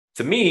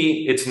to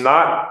me, it's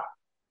not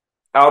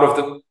out of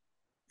the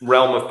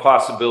realm of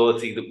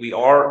possibility that we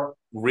are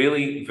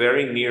really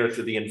very near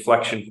to the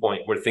inflection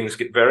point where things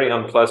get very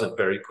unpleasant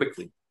very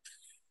quickly.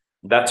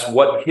 That's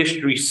what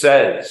history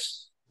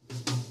says.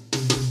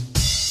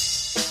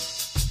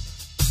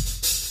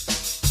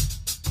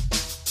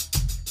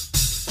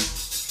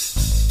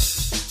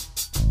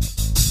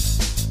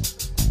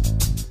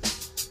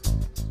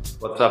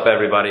 What's up,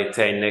 everybody?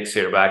 Tay Nix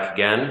here, back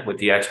again with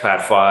the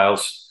Expat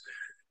Files.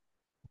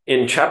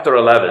 In chapter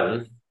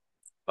 11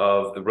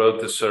 of The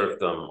Road to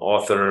Serfdom,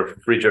 author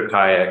Friedrich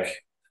Hayek,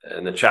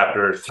 and the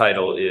chapter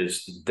title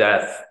is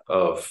Death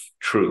of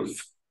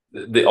Truth.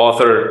 The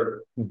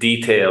author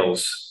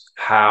details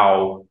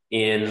how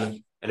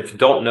and if you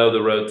don't know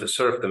The Road to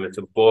Serfdom, it's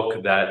a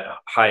book that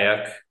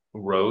Hayek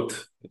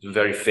wrote. It's a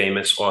very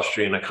famous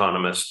Austrian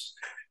economist.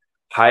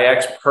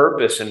 Hayek's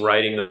purpose in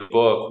writing the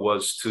book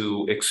was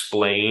to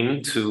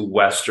explain to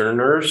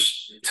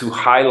Westerners, to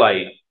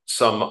highlight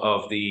some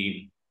of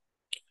the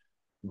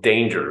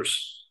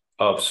dangers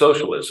of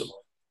socialism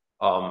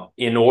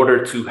in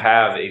order to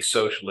have a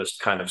socialist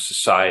kind of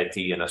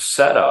society and a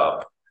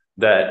setup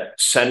that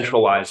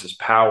centralizes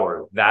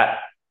power that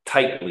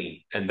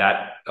tightly and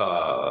that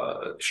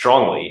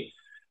strongly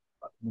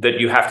that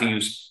you have to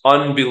use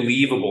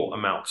unbelievable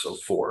amounts of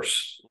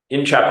force.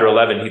 In chapter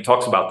 11, he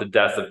talks about the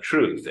death of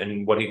truth.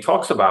 And what he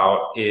talks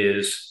about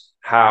is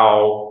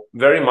how,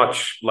 very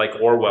much like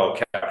Orwell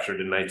captured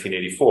in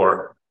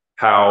 1984,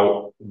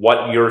 how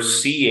what you're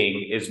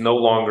seeing is no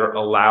longer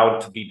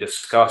allowed to be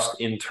discussed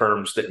in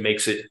terms that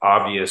makes it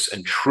obvious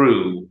and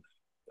true,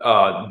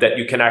 that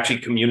you can actually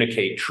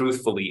communicate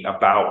truthfully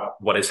about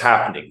what is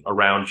happening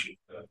around you.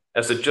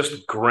 As a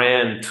just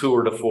grand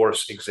tour de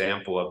force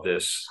example of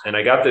this, and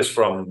I got this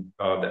from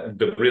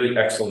the really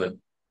excellent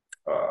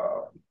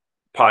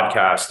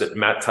podcast that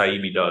Matt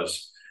Taibbi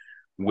does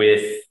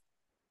with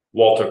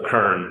Walter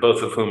Kern,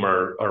 both of whom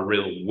are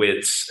real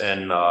wits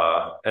and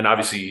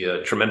obviously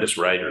tremendous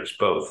writers,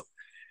 both.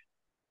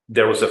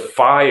 There was a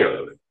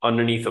fire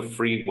underneath a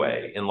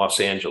freeway in Los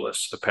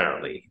Angeles,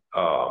 apparently.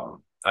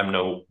 I'm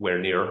nowhere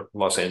near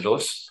Los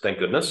Angeles, thank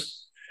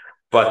goodness.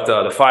 But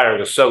the fire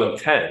was so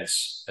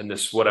intense, and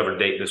this, whatever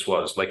date this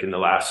was, like in the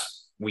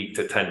last week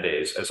to 10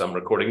 days as I'm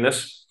recording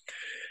this.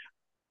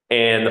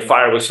 And the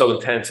fire was so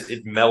intense,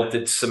 it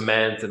melted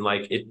cement and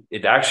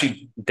it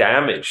actually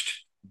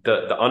damaged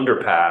the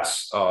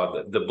underpass.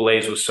 The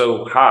blaze was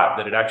so hot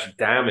that it actually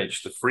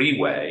damaged the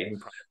freeway.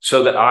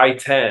 So that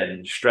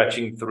I-10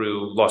 stretching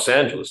through Los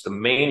Angeles, the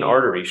main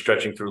artery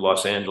stretching through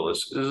Los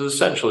Angeles, is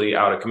essentially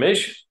out of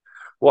commission.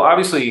 Well,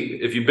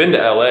 obviously, if you've been to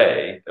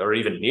LA or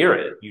even near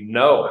it, you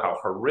know how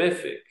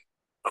horrific,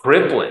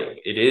 crippling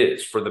it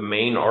is for the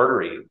main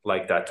artery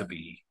like that to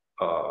be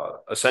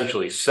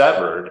essentially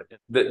severed.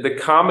 The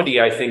comedy,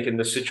 I think, in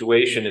the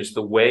situation is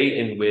the way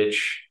in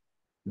which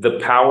the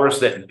powers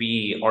that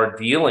be are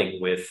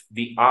dealing with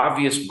the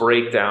obvious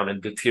breakdown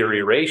and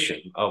deterioration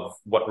of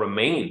what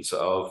remains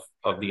of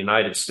the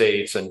United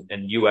States and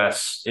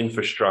U.S.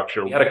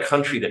 infrastructure. We had a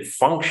country that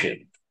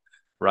functioned,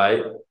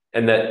 right?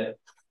 And that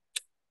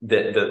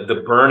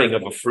the burning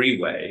of a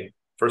freeway,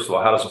 first of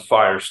all, how does a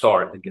fire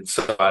start? It gets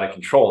so out of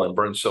control and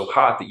burns so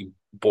hot that you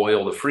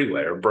boil the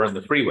freeway or burn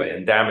the freeway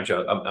and damage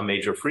a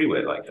major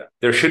freeway like that.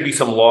 There should be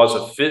some laws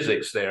of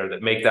physics there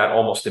that make that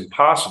almost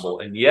impossible.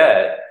 And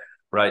yet,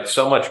 right,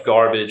 so much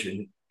garbage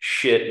and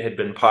shit had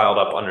been piled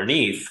up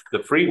underneath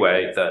the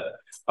freeway that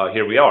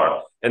here we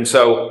are. And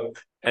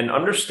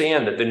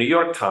understand that the New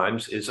York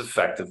Times is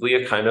effectively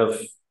a kind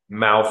of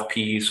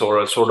mouthpiece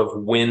or a sort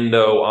of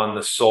window on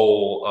the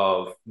soul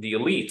of the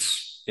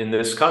elites in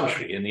this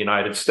country, in the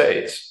United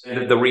States.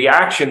 And the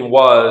reaction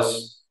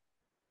was,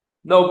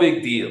 no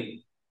big deal.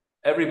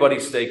 Everybody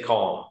stay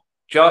calm.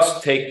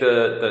 Just take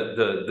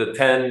the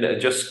 10,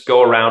 just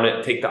go around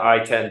it, take the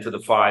I-10 to the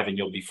 5 and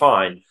you'll be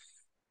fine.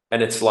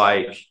 And it's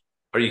like,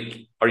 are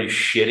you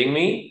shitting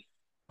me?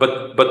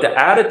 But the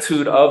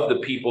attitude of the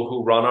people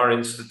who run our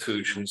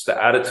institutions,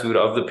 the attitude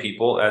of the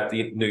people at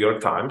the New York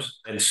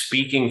Times, and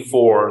speaking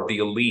for the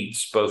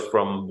elites, both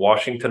from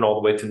Washington all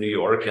the way to New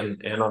York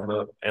and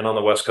on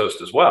the West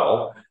Coast as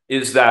well,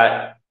 is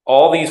that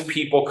all these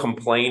people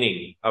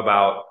complaining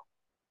about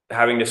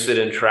having to sit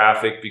in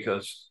traffic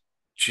because,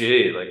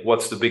 gee, like,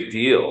 what's the big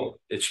deal?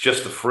 It's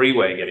just the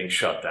freeway getting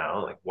shut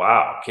down. Like,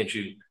 wow, can't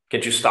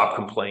you stop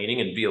complaining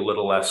and be a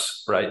little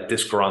less, right,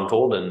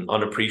 disgruntled and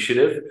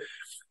unappreciative?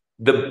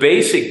 The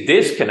basic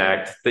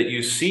disconnect that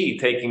you see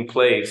taking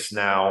place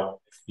now,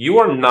 you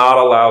are not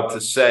allowed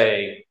to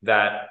say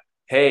that,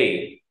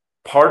 hey,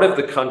 part of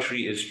the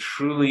country is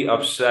truly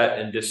upset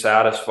and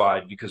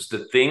dissatisfied because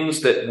the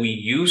things that we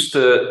used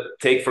to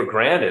take for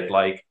granted,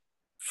 like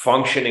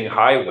functioning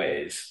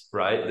highways,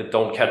 right, that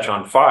don't catch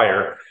on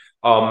fire,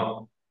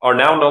 are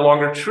now no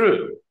longer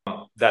true.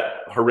 That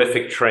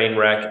horrific train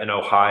wreck in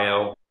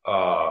Ohio,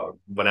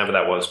 whenever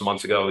that was,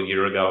 months ago, a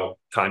year ago,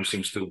 time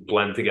seems to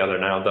blend together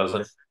now,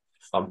 doesn't it?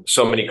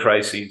 So many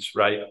crises,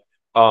 right?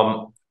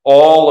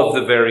 All of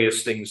the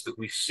various things that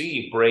we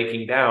see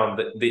breaking down,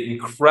 the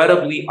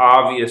incredibly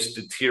obvious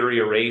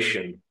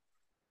deterioration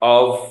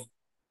of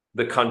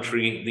the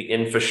country, the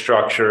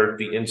infrastructure,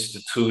 the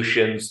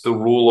institutions, the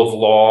rule of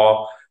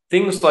law,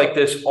 things like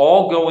this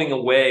all going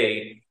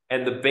away.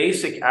 And the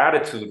basic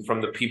attitude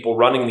from the people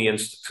running the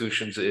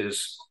institutions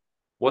is,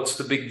 what's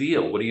the big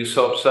deal? What are you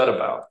so upset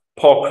about?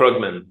 Paul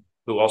Krugman,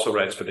 who also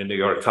writes for the New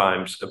York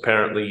Times,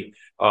 apparently,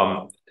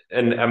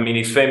 and I mean,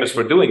 he's famous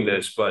for doing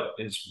this, but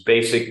his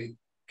basic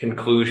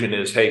conclusion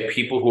is, hey,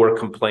 people who are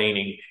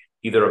complaining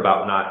either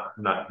about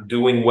not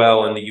doing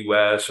well in the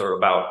US or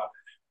about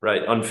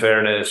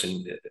unfairness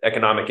and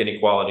economic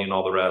inequality and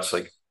all the rest,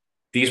 like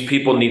these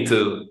people need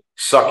to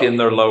suck in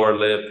their lower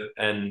lip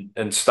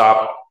and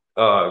stop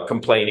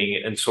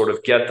complaining and sort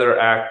of get their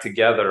act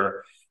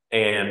together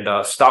and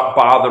stop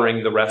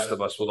bothering the rest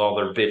of us with all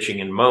their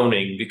bitching and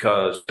moaning,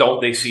 because don't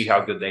they see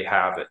how good they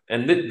have it?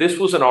 And this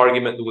was an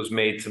argument that was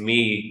made to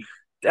me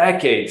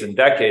decades and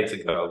decades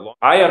ago.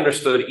 I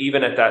understood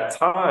even at that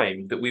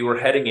time that we were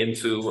heading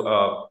into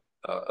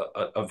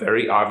a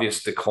very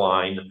obvious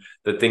decline,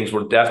 that things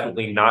were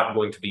definitely not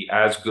going to be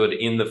as good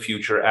in the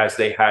future as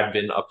they had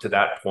been up to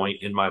that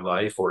point in my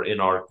life or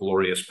in our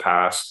glorious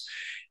past.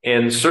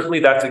 And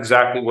certainly that's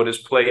exactly what has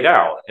played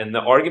out. And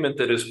the argument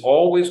that is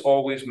always,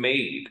 always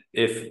made,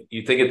 if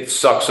you think it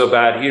sucks so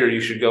bad here,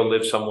 you should go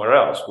live somewhere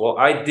else. Well,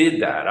 I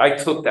did that. I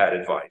took that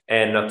advice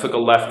and took a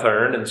left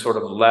turn and sort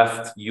of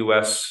left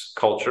US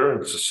culture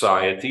and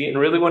society and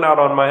really went out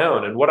on my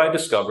own. And what I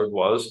discovered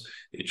was,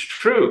 it's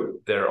true.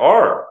 There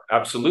are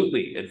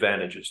absolutely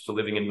advantages to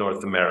living in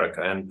North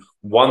America. And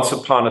once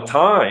upon a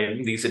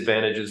time, these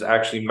advantages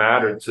actually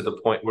mattered to the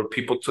point where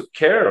people took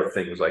care of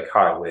things like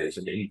highways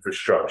and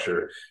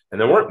infrastructure.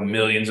 And there weren't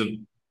millions of,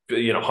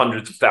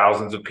 hundreds of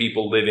thousands of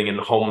people living in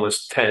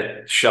homeless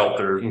tent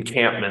shelter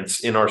encampments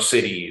in our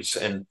cities.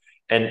 And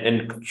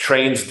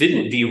trains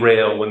didn't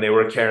derail when they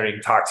were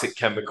carrying toxic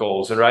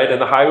chemicals, and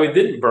the highway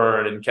didn't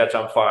burn and catch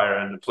on fire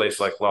in a place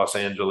like Los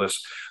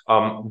Angeles.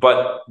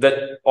 But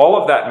that all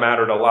of that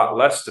mattered a lot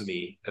less to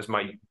me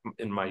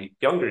in my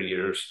younger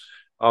years,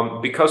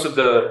 because of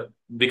the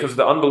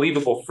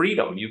unbelievable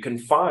freedom you can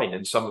find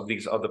in some of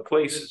these other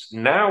places.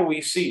 Now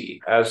we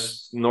see,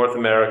 as North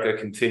America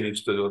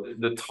continues to,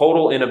 the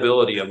total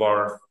inability of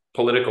our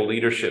political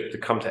leadership to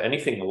come to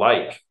anything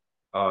like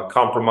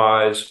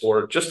compromise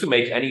or just to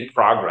make any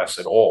progress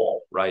at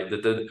all, right?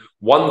 That the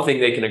one thing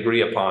they can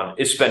agree upon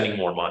is spending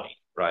more money,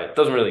 right? It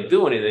doesn't really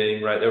do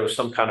anything, right? There was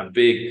some kind of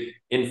big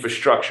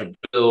infrastructure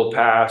bill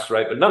passed,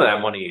 right? But none of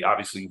that money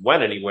obviously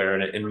went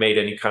anywhere and made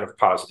any kind of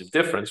positive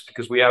difference,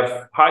 because we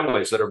have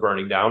highways that are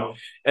burning down.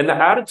 And the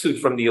attitude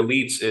from the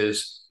elites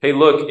is, hey,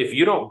 look, if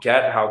you don't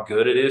get how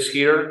good it is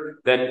here,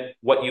 then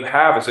what you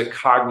have is a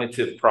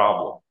cognitive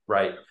problem,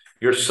 right?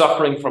 You're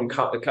suffering from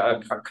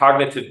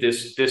cognitive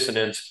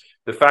dissonance.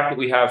 The fact that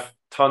we have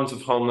tons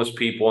of homeless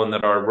people and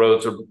that our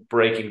roads are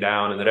breaking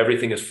down and that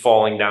everything is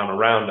falling down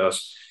around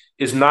us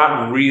is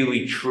not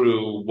really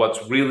true.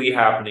 What's really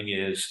happening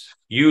is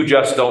you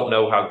just don't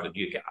know how good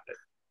you got it.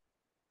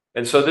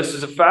 And so this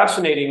is a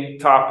fascinating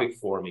topic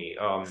for me.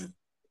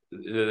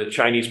 The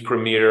Chinese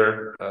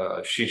premier,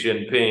 Xi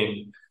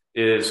Jinping,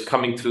 is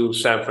coming to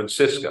San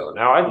Francisco.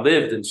 Now, I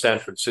lived in San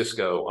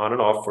Francisco on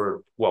and off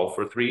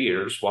for 3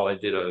 years while I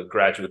did a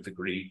graduate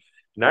degree.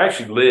 And I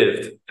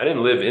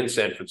didn't live in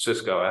San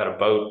Francisco. I had a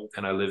boat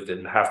and I lived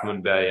in Half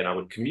Moon Bay, and I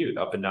would commute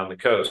up and down the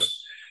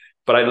coast.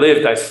 But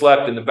I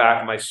slept in the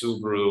back of my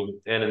Subaru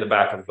and in the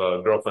back of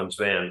a girlfriend's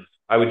van.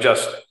 I would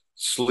just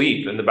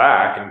sleep in the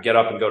back and get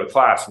up and go to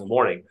class in the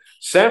morning.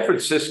 San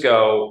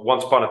Francisco,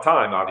 once upon a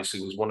time,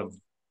 obviously was one of the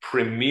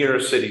premier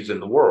cities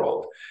in the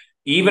world.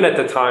 Even at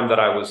the time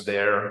that I was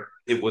there,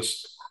 it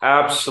was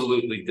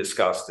absolutely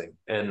disgusting.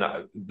 And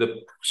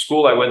the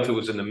school I went to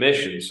was in the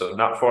Mission, so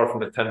not far from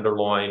the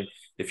Tenderloin.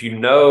 If you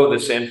know the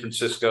San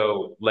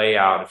Francisco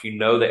layout, if you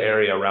know the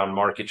area around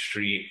Market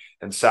Street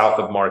and south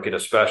of Market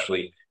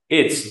especially,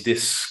 it's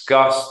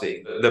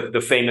disgusting.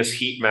 The famous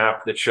heat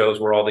map that shows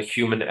where all the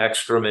human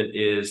excrement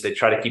is, they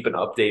try to keep an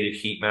updated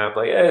heat map,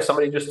 like, hey,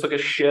 somebody just took a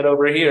shit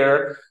over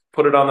here,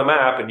 put it on the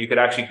map, and you could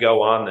actually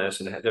go on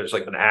this, and there's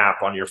like an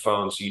app on your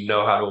phone so you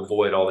know how to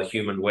avoid all the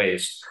human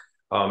waste.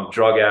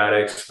 Drug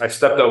addicts. I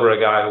stepped over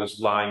a guy who was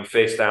lying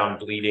face down,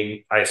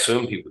 bleeding. I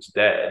assumed he was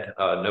dead.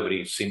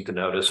 Nobody seemed to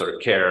notice or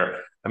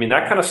care. I mean,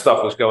 that kind of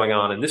stuff was going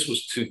on. And this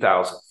was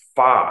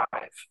 2005.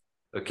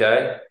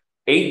 Okay.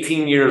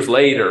 18 years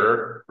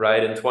later,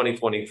 right, in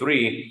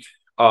 2023,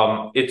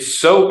 it's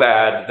so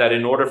bad that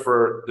in order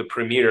for the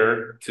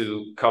premier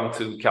to come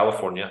to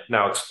California,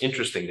 now it's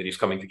interesting that he's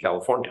coming to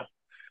California.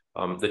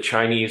 The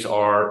Chinese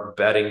are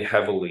betting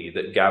heavily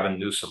that Gavin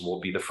Newsom will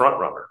be the front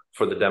runner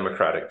for the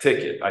Democratic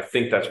ticket. I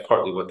think that's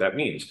partly what that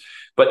means.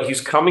 But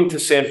he's coming to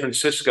San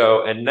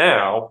Francisco, and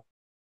now